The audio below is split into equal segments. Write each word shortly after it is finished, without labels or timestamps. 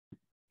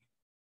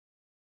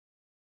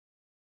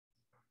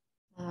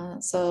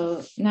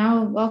So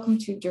now welcome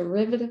to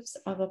derivatives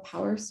of a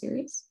power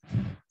series.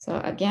 So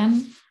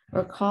again,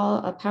 recall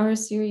a power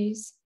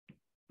series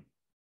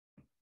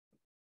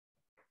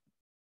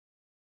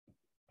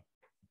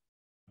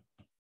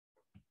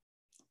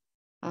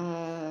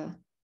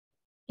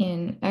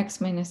in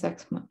x minus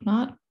x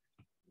naught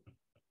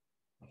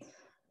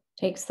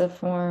takes the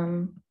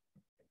form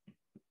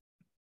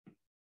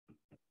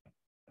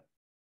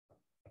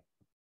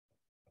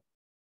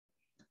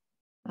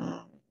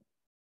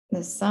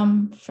the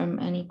sum from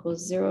n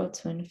equals 0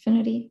 to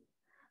infinity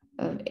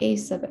of a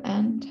sub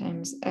n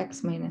times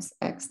x minus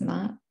x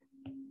naught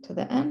to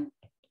the n,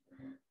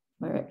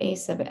 where a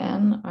sub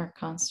n are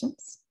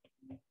constants.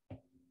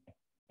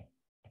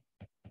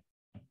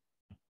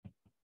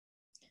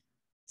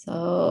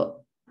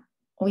 So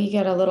we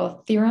get a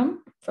little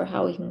theorem for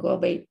how we can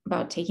go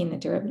about taking the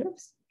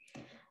derivatives.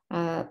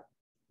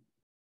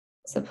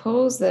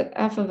 Suppose that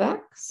f of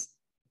x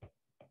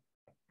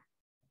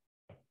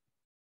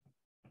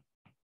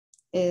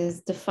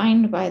is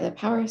defined by the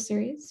power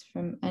series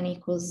from n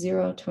equals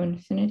 0 to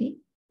infinity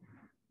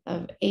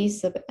of a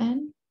sub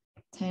n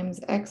times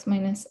x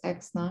minus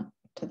x naught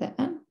to the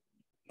n,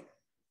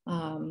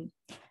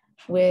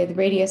 with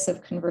radius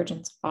of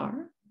convergence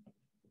r.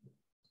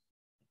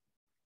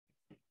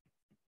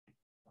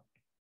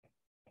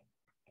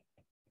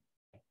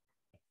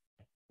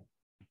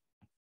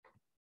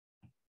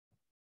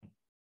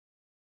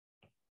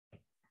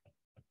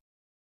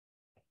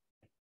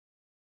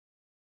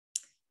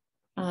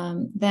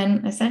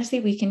 Then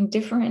essentially we can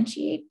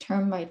differentiate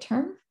term by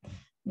term.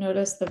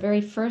 Notice the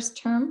very first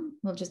term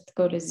will just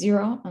go to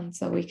 0, and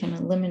so we can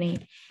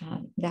eliminate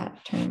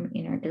that term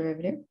in our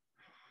derivative.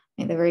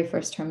 And the very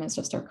first term is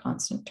just our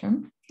constant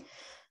term.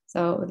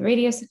 So with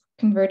radius of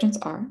convergence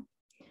r,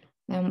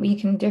 then we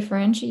can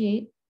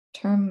differentiate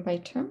term by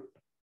term.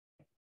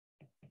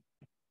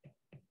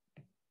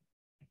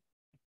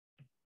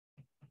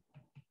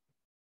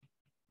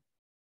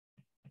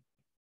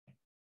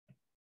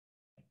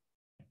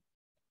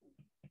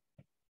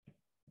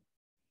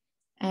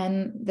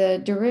 And the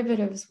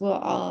derivatives will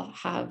all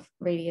have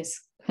radius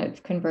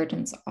of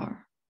convergence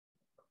r.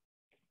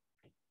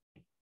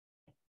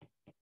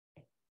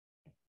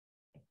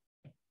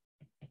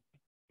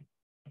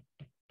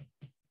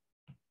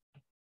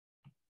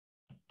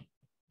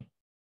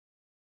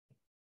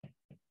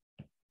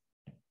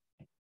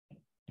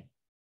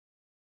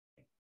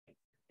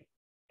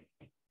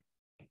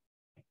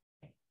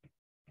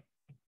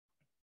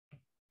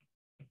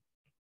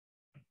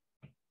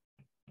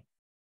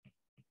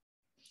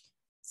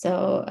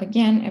 So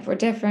again, if we're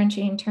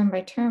differentiating term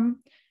by term,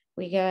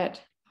 we get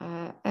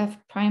f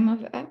prime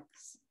of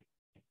x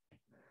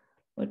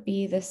would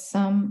be the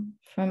sum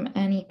from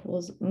n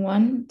equals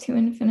 1 to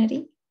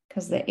infinity,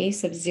 because the a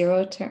sub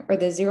 0 term, or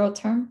the 0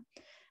 term,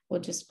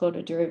 will just go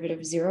to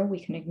derivative 0.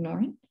 We can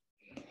ignore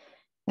it.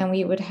 Then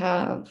we would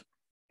have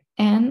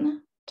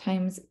n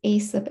times a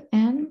sub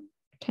n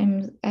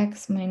times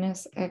x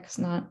minus x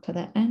naught to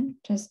the n,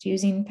 just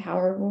using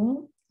power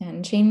rule.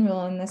 And chain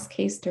rule, in this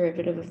case,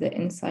 derivative of the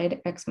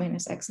inside x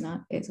minus x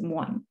naught is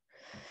 1.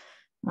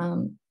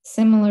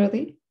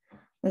 Similarly,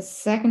 the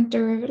second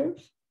derivative,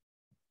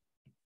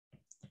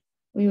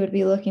 we would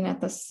be looking at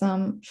the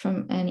sum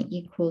from n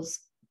equals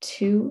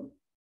 2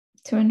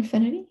 to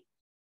infinity.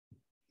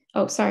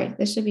 Oh, sorry,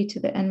 this should be to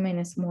the n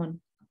minus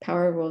 1.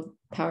 Power rule,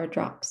 power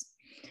drops.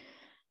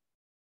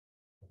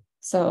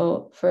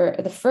 So for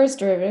the first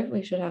derivative,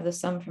 we should have the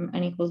sum from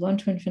n equals 1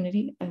 to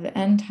infinity of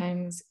n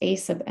times a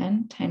sub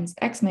n times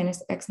x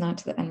minus x naught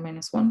to the n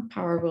minus 1.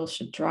 Power rule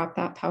should drop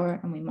that power,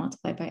 and we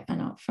multiply by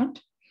n out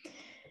front.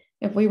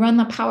 If we run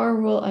the power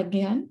rule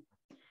again,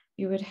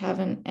 you would have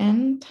an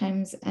n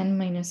times n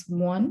minus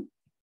 1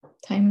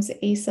 times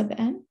a sub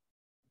n,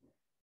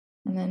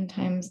 and then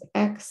times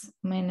x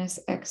minus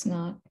x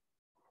naught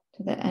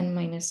to the n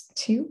minus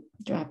 2,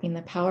 dropping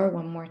the power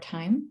one more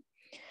time.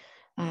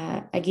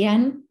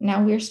 Again,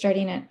 now we're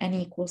starting at n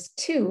equals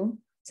 2,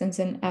 since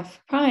in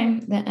f prime,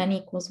 the n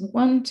equals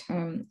 1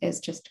 term is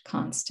just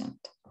constant.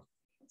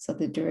 So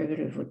the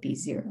derivative would be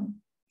 0.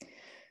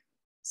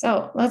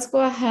 So let's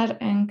go ahead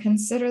and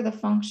consider the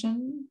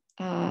function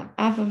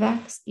f of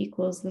x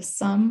equals the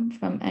sum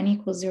from n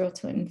equals 0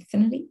 to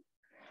infinity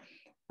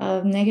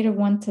of negative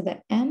 1 to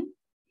the n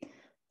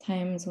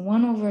times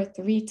 1 over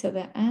 3 to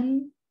the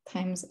n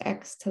times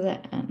x to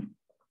the n.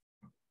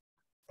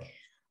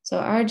 So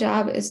our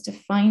job is to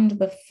find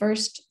the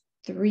first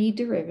 3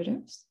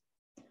 derivatives.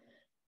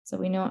 So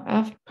we know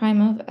f prime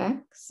of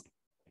x.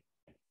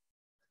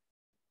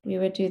 We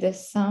would do the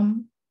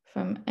sum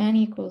from n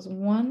equals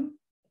 1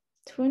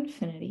 to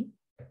infinity.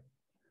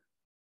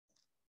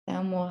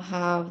 Then we'll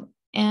have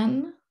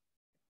n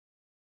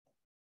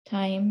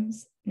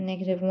times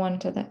negative 1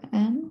 to the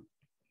n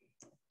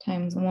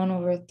times 1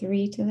 over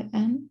 3 to the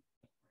n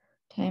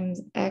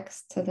times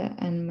x to the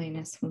n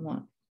minus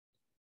 1.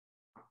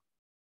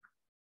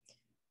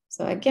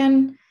 So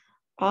again,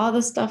 all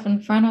the stuff in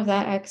front of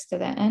that x to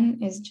the n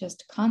is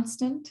just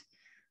constant.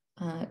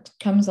 It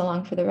comes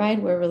along for the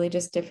ride. We're really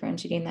just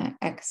differentiating that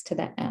x to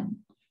the n.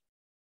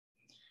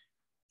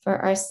 For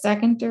our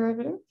second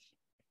derivative,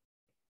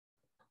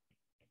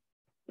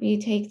 we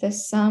take the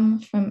sum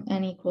from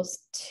n equals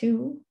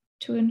 2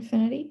 to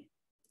infinity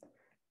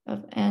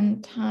of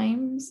n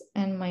times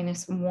n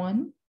minus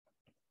 1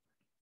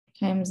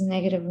 times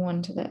negative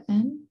 1 to the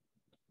n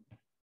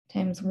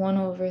times 1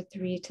 over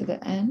 3 to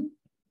the n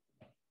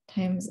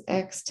times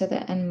x to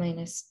the n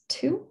minus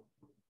 2.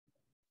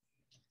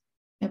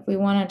 If we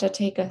wanted to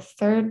take a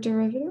third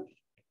derivative,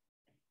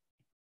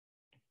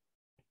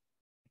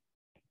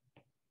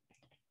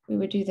 we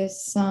would do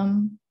this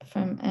sum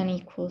from n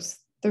equals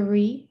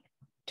 3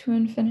 to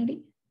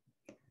infinity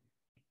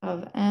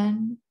of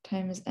n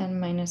times n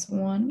minus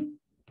 1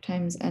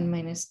 times n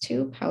minus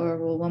 2, power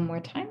rule one more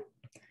time,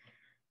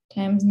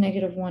 times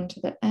negative 1 to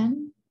the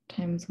n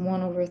times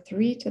 1 over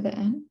 3 to the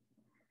n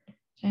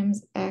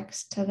times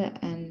x to the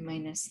n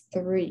minus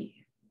 3.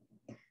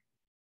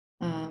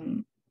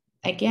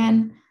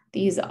 Again,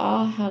 these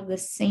all have the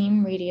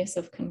same radius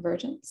of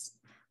convergence.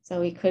 So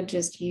we could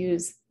just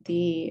use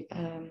the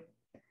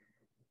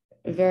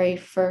very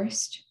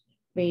first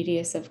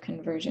radius of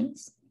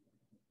convergence.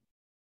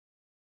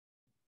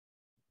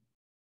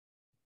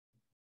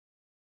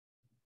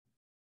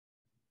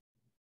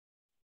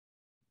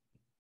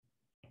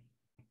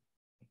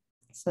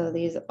 So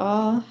these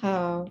all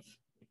have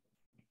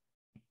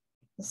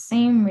the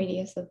same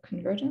radius of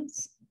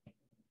convergence.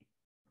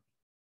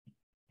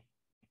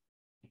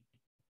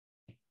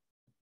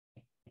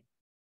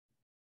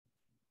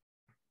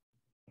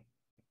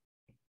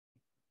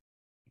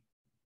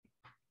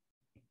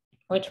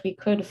 Which we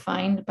could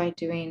find by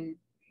doing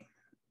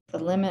the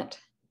limit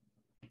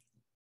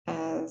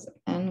as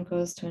n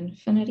goes to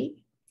infinity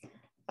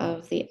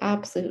of the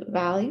absolute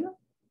value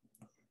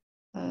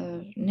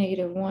of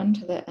negative 1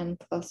 to the n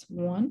plus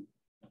 1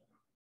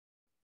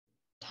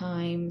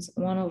 times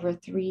 1 over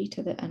 3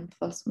 to the n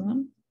plus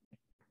 1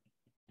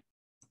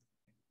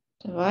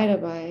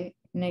 divided by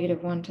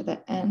negative 1 to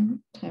the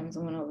n times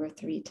 1 over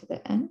 3 to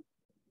the n.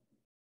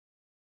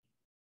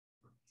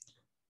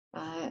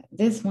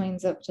 This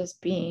winds up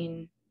just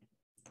being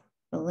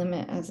the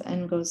limit as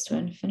n goes to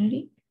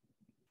infinity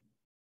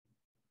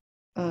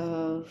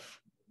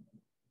of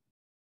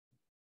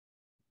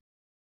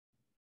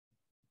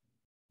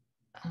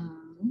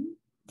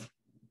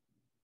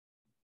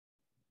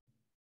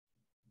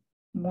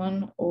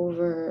 1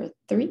 over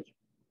 3.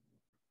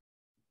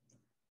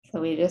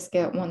 So we just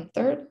get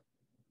 1/3.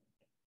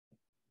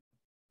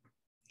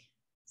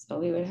 So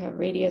we would have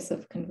radius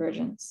of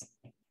convergence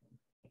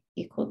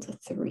equal to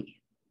 3.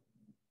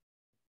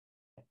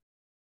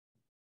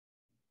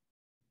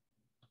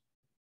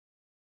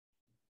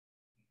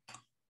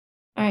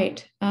 All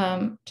right,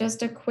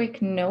 just a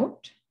quick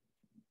note.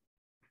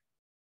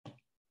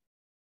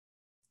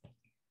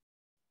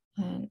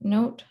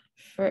 Note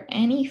for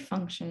any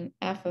function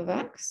f of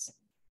x,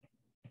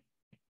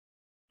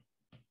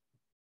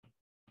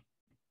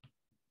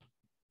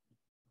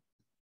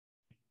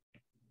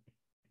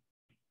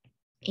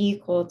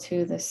 equal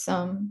to the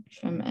sum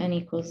from n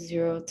equals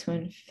 0 to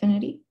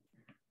infinity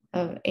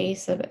of a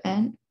sub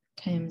n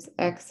times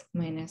x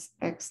minus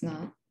x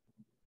naught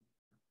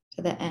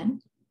to the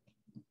n.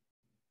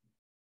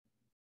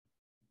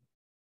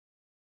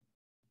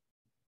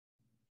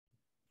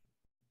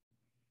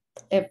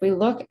 If we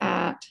look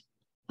at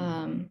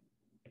the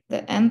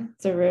nth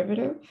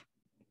derivative,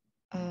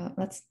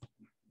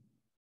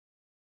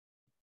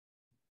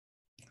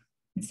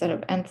 instead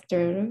of nth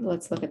derivative,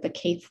 let's look at the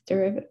kth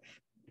derivative.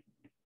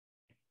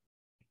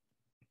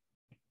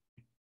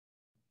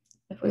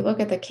 If we look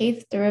at the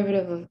kth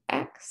derivative of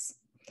x,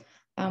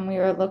 we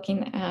are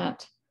looking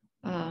at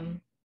a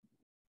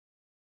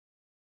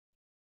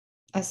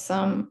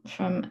sum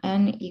from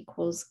n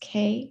equals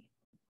k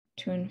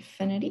to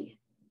infinity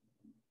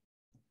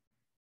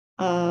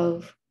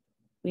of,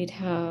 we'd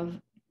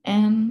have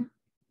n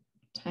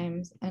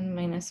times n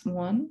minus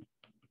 1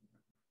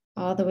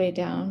 all the way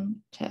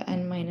down to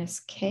n minus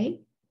k.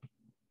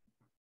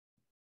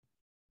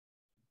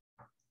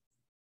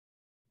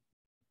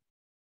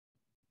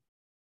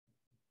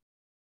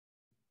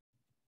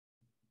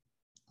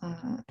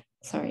 All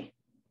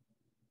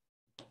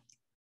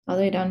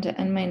the way down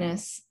to n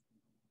minus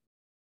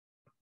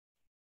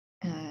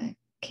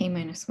k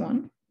minus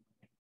 1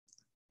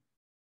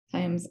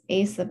 times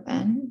a sub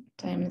n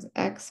times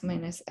x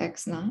minus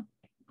x naught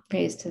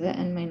raised to the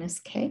n minus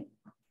k.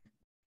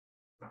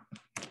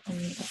 Let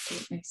me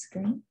update my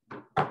screen.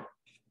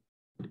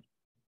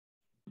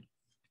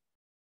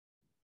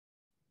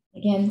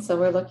 Again, so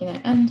we're looking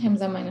at n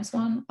times n minus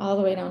 1 all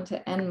the way down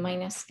to n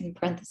minus, in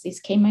parentheses,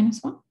 k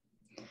minus 1.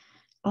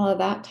 All of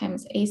that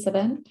times a sub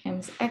n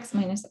times x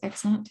minus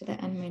x naught to the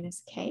n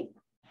minus k.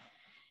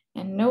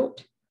 And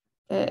note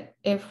that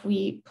if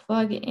we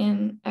plug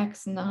in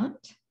x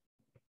naught,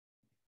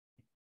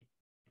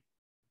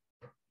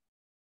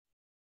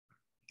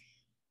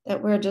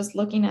 that we're just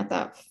looking at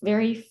that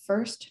very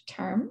first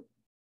term.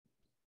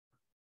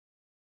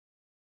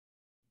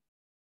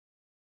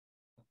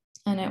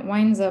 And it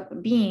winds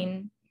up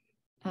being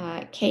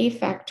k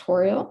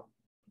factorial,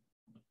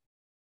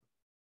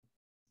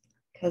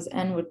 because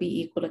n would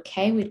be equal to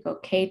k, we'd go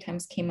k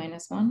times k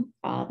minus 1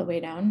 all the way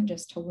down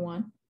just to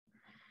 1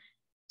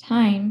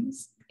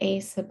 times a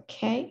sub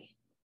k.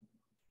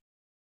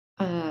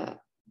 And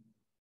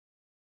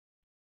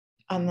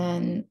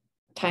then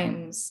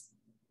times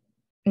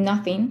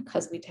nothing,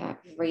 because we'd have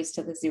raised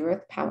to the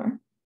 0th power.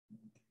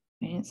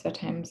 Right? So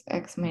times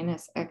x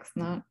minus x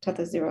naught to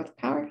the 0th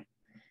power.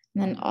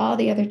 And then all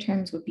the other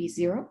terms would be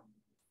 0.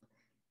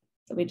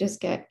 So we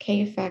just get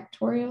k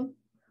factorial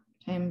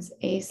times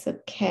a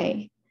sub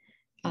k.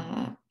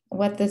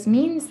 What this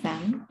means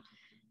then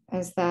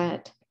is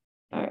that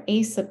our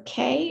a sub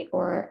k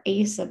or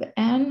a sub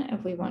n,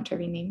 if we want to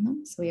rename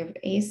them. So we have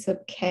a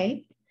sub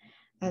k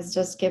as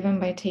just given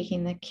by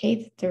taking the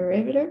kth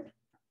derivative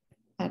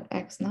at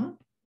x naught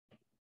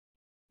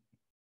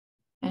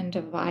and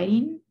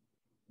dividing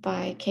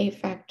by k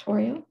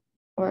factorial,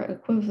 or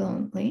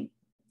equivalently,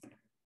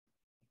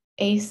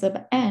 a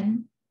sub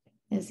n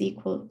is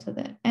equal to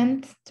the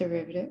nth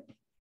derivative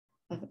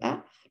of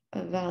f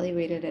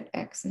evaluated at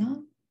x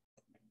naught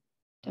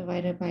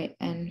divided by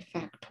n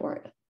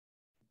factorial.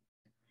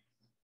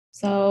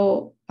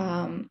 So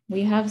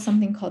we have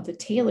something called the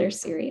Taylor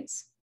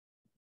series.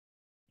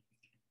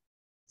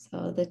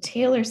 So the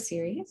Taylor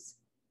series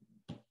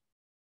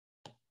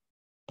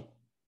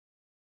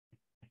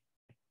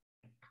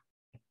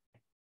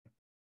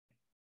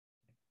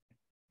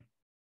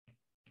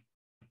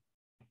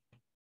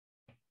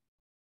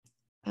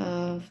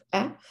of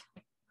f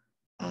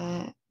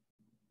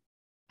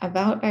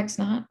about x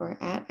naught or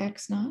at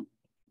x naught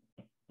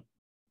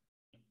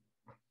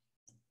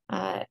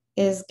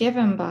is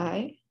given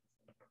by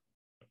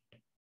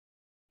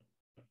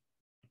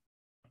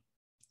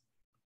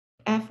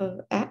f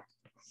of x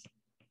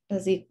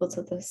is equal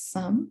to the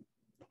sum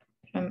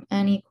from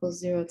n equals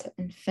 0 to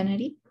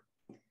infinity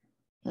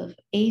of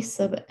a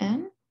sub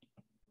n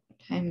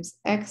times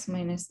x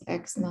minus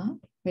x naught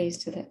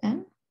raised to the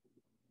n,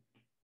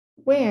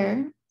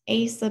 where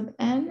a sub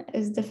n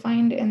is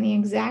defined in the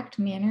exact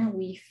manner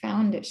we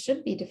found it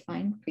should be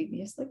defined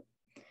previously.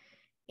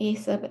 A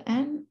sub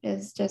n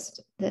is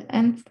just the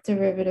nth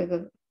derivative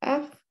of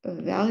f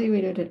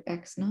evaluated at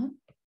x naught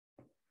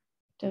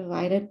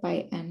divided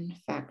by n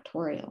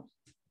factorial.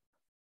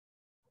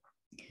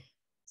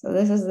 So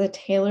this is the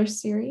Taylor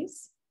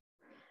series.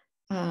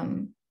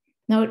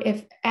 Note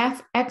if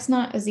x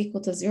naught is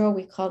equal to 0,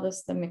 we call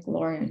this the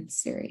Maclaurin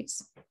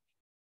series.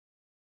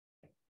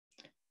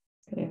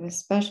 So we have a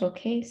special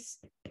case,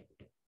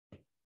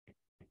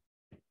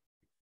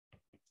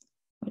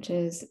 which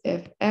is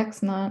if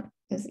x naught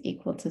is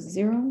equal to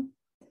 0,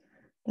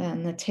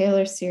 then the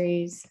Taylor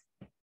series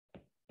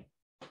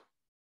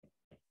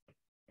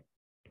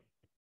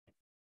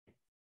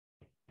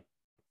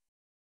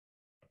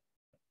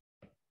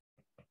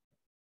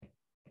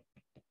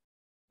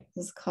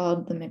is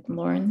called the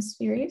Maclaurin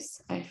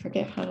series. I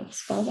forget how to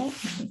spell that.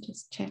 Let me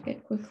just check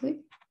it quickly.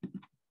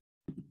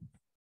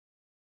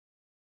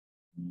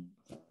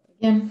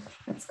 Again,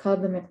 it's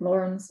called the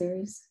Maclaurin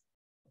series.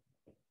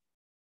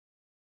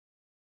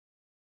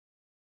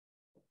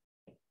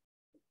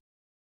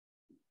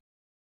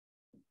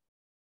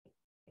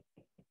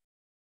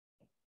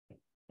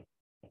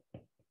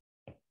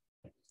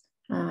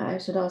 I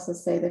should also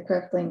say the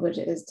correct language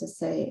is to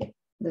say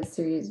the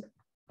series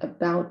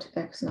about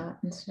x naught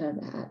instead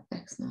of at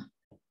x naught.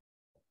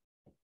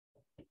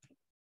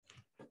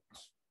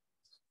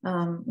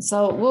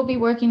 So we'll be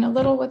working a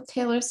little with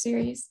Taylor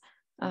series,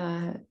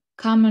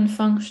 common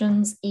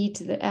functions, e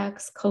to the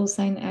x,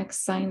 cosine x,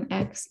 sine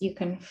x. You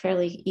can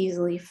fairly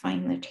easily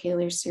find the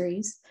Taylor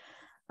series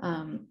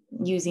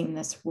using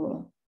this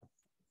rule.